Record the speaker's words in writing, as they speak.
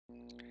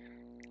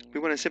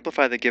we want to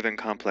simplify the given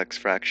complex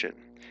fraction.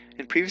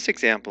 In previous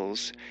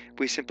examples,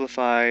 we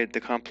simplified the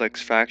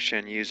complex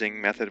fraction using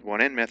method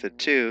 1 and method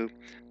 2,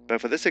 but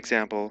for this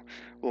example,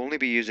 we'll only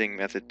be using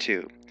method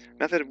 2.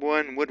 Method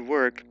 1 would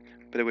work,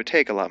 but it would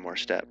take a lot more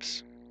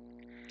steps.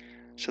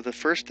 So the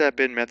first step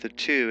in method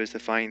 2 is to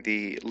find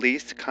the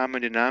least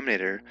common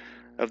denominator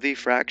of the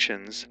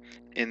fractions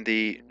in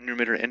the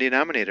numerator and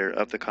denominator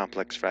of the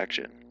complex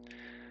fraction.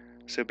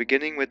 So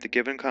beginning with the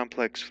given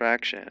complex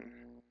fraction,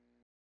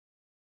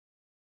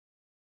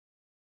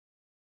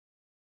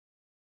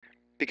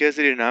 because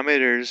the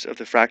denominators of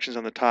the fractions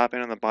on the top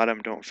and on the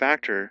bottom don't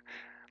factor,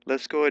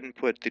 let's go ahead and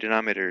put the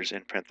denominators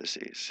in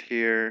parentheses.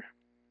 Here,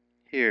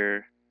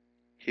 here,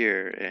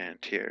 here, and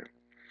here.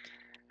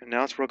 And now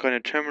let's work on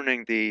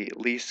determining the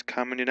least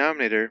common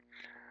denominator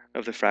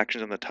of the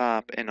fractions on the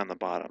top and on the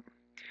bottom.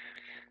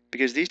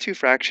 Because these two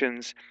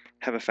fractions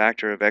have a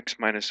factor of x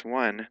minus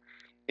 1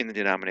 in the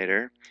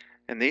denominator,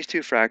 and these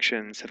two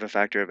fractions have a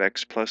factor of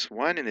x plus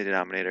 1 in the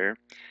denominator,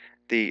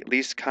 the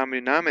least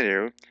common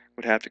denominator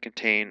would have to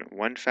contain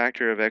one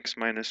factor of x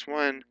minus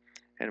 1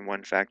 and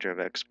one factor of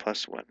x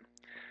plus 1.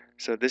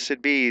 So this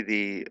would be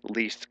the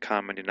least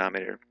common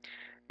denominator.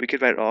 We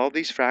could write all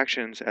these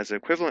fractions as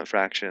equivalent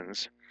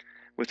fractions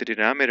with the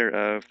denominator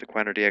of the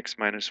quantity x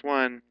minus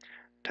 1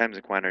 times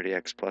the quantity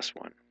x plus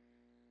 1.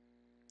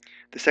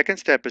 The second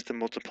step is to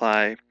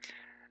multiply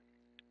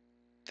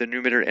the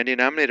numerator and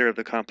denominator of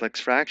the complex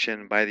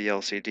fraction by the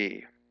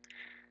LCD,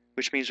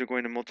 which means we're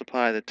going to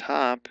multiply the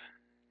top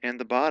and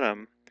the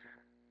bottom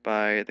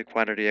by the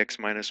quantity x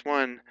minus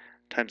 1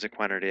 times the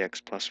quantity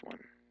x plus 1.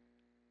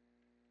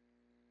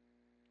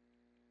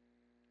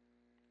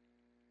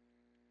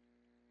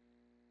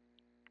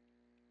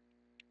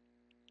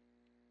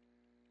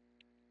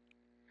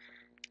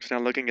 So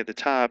now looking at the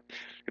top,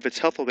 if it's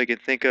helpful, we can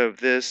think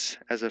of this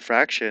as a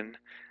fraction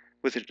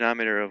with a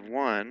denominator of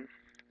 1.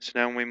 So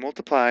now when we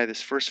multiply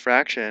this first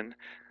fraction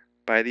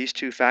by these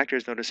two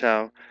factors, notice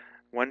how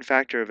one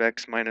factor of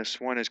x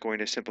minus 1 is going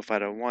to simplify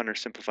to 1 or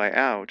simplify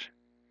out.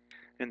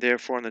 And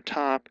therefore on the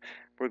top,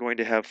 we're going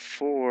to have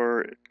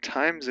 4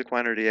 times the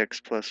quantity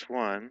x plus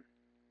 1.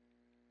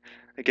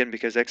 Again,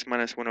 because x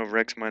minus 1 over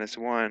x minus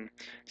 1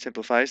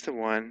 simplifies to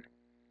 1.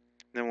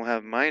 Then we'll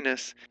have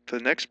minus, for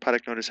the next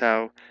product, notice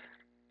how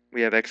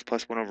we have x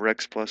plus 1 over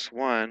x plus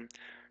 1.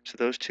 So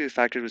those two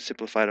factors would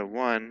simplify to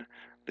 1,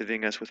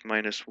 leaving us with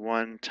minus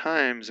 1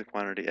 times the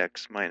quantity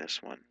x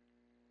minus 1.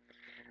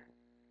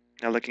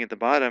 Now looking at the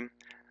bottom,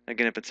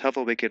 again, if it's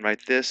helpful, we can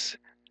write this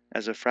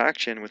as a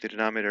fraction with a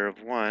denominator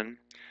of 1.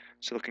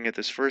 So looking at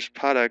this first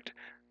product,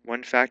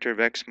 one factor of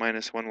x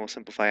minus 1 will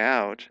simplify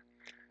out,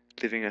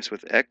 leaving us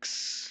with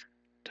x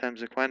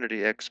times the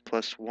quantity x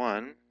plus 1.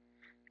 And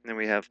then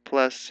we have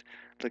plus,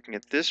 looking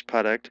at this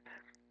product,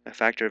 a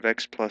factor of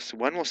x plus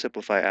 1 will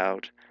simplify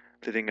out,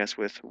 leaving us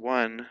with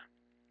 1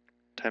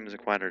 times the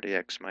quantity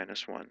x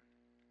minus 1.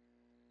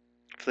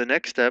 For the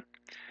next step,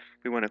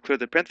 we want to clear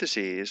the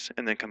parentheses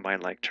and then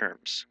combine like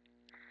terms.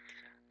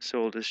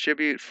 So we'll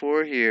distribute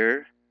 4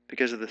 here.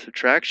 Because of the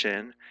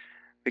subtraction,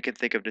 we can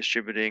think of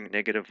distributing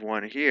negative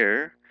 1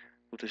 here.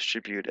 We'll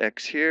distribute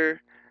x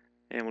here,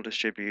 and we'll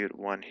distribute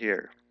 1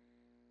 here.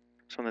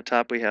 So on the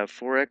top we have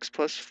 4x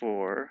plus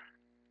 4,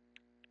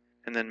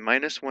 and then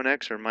minus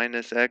 1x or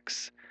minus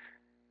x.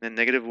 Then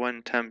negative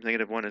 1 times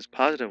negative 1 is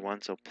positive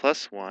 1, so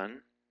plus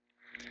 1.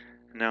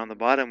 Now on the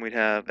bottom we'd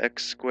have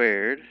x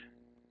squared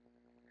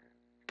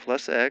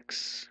plus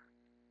x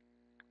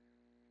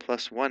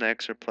plus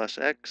 1x or plus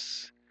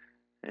x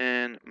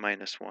and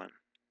minus 1.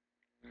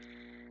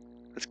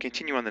 Let's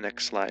continue on the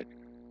next slide.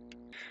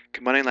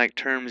 Combining like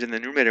terms in the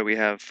numerator, we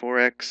have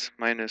 4x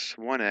minus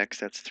 1x,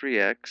 that's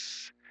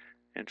 3x,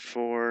 and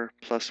 4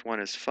 plus 1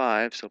 is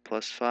 5, so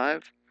plus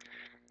 5.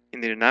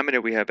 In the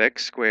denominator we have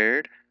x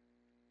squared.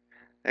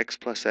 X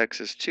plus x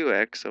is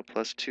 2x, so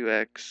plus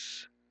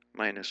 2x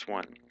minus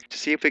 1. To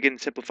see if we can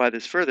simplify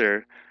this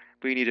further,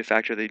 we need to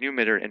factor the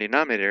numerator and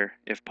denominator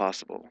if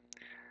possible.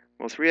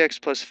 Well,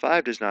 3x plus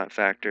 5 does not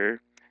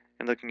factor,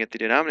 and looking at the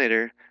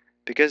denominator,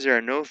 because there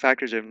are no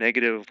factors of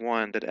negative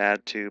 1 that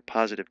add to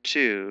positive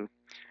 2,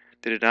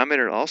 the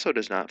denominator also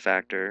does not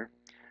factor,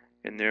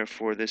 and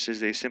therefore this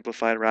is a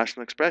simplified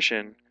rational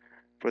expression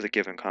for the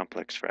given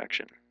complex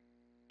fraction.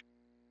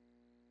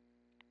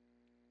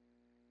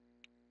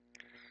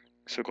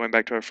 So going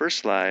back to our first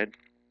slide,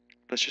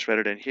 let's just write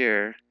it in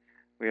here.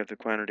 We have the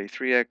quantity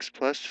 3x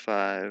plus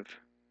 5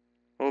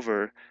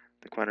 over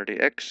the quantity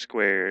x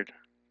squared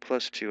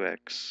plus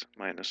 2x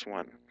minus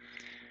 1.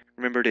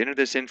 Remember, to enter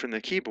this in from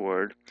the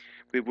keyboard,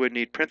 we would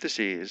need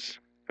parentheses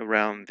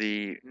around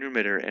the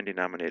numerator and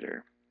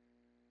denominator,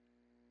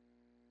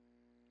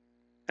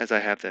 as I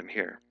have them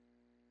here.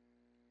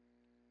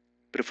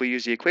 But if we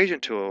use the equation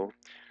tool,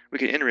 we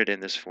can enter it in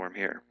this form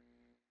here.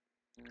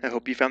 I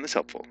hope you found this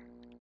helpful.